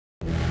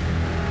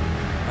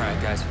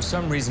right, guys, for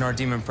some reason our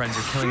demon friends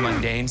are killing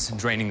mundanes and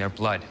draining their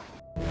blood.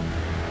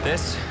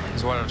 This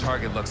is what our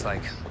target looks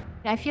like.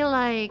 I feel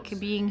like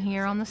being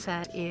here on the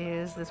set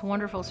is this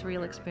wonderful,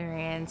 surreal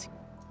experience.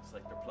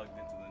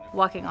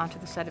 Walking onto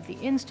the set of the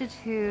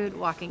Institute,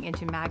 walking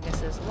into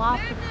Magnus's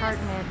loft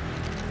apartment.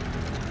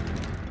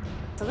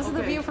 So this is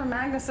the view from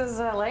Magnus's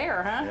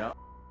lair, huh? Yeah.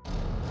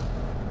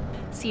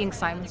 Seeing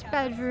Simon's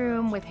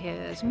bedroom with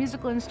his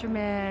musical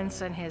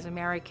instruments and his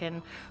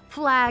American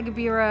flag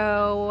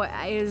bureau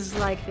is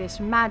like this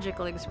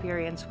magical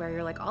experience where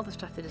you're like, all the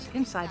stuff that is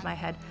inside my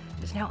head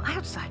is now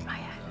outside my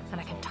head,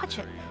 and I can touch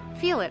it,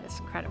 feel it. It's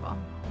incredible.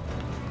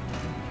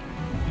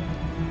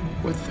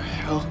 What the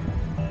hell?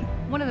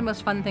 One of the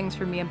most fun things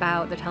for me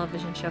about the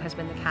television show has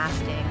been the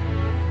casting.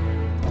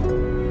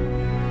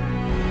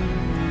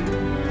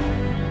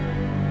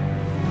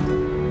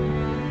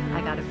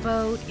 I got a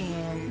vote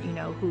in,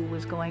 who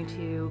was going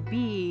to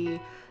be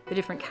the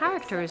different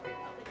characters.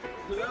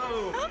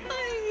 Hello. Hi.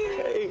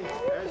 Hey.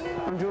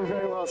 I'm doing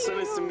very well. So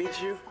nice to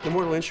meet you. The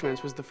Mortal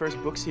Instruments was the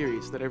first book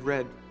series that I've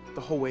read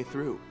the whole way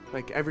through.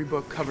 Like every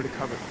book cover to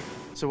cover.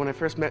 So when I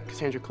first met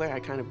Cassandra Clare, I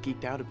kind of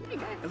geeked out a bit.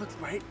 It looks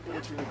great.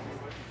 It's really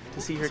cool.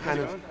 To see her kind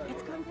of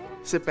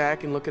sit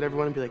back and look at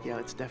everyone and be like, yeah,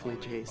 it's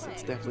definitely Chase.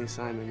 It's definitely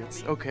Simon.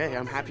 It's okay.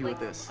 I'm happy with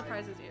this.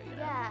 Surprises you,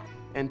 Yeah.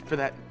 And for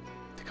that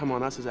to come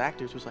on us as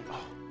actors was like,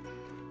 oh,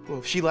 well,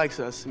 if she likes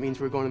us, it means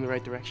we're going in the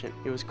right direction.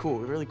 It was cool.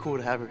 It was really cool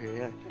to have her here,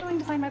 yeah. I'm going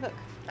to find my book.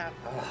 Oh,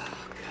 God.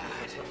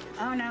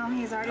 Oh, no,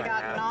 he's already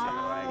gotten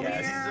all weird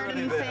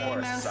and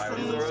famous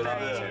and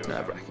strange. It's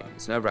nerve-wracking.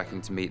 It's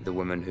nerve-wracking to meet the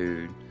woman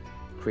who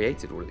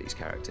created all of these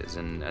characters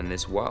and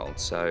this world.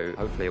 So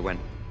hopefully it went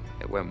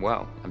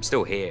well. I'm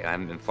still here. I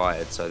haven't been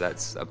fired, so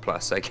that's a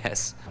plus, I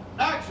guess.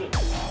 Action!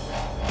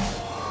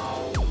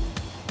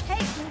 Hey,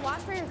 can you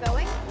watch where you're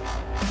going?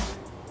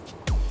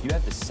 You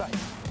have the sight.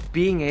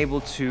 Being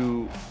able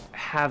to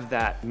have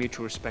that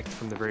mutual respect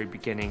from the very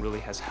beginning really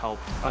has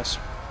helped us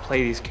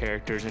play these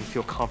characters and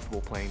feel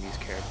comfortable playing these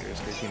characters,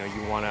 because you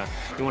want to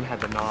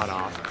have the nod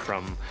off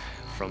from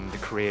the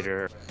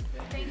creator.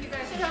 Thank you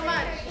guys so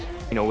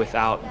much.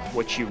 Without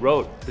what you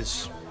wrote,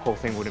 this whole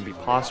thing wouldn't be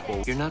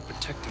possible. You're not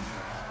protecting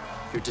her.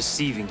 You're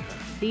deceiving her.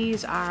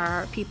 These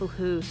are people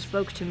who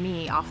spoke to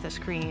me off the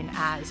screen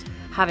as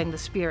having the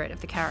spirit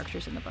of the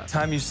characters in the book.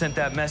 Time you sent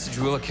that message,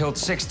 we'll have killed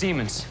 6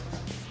 demons.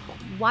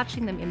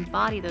 Watching them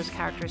embody those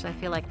characters, I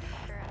feel like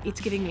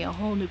it's giving me a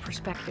whole new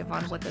perspective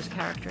on what those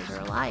characters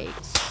are like.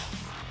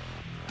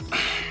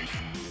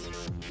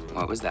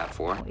 What was that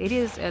for?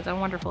 It's a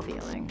wonderful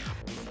feeling.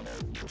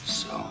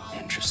 So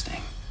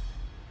interesting.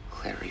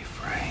 Clary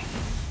Frey.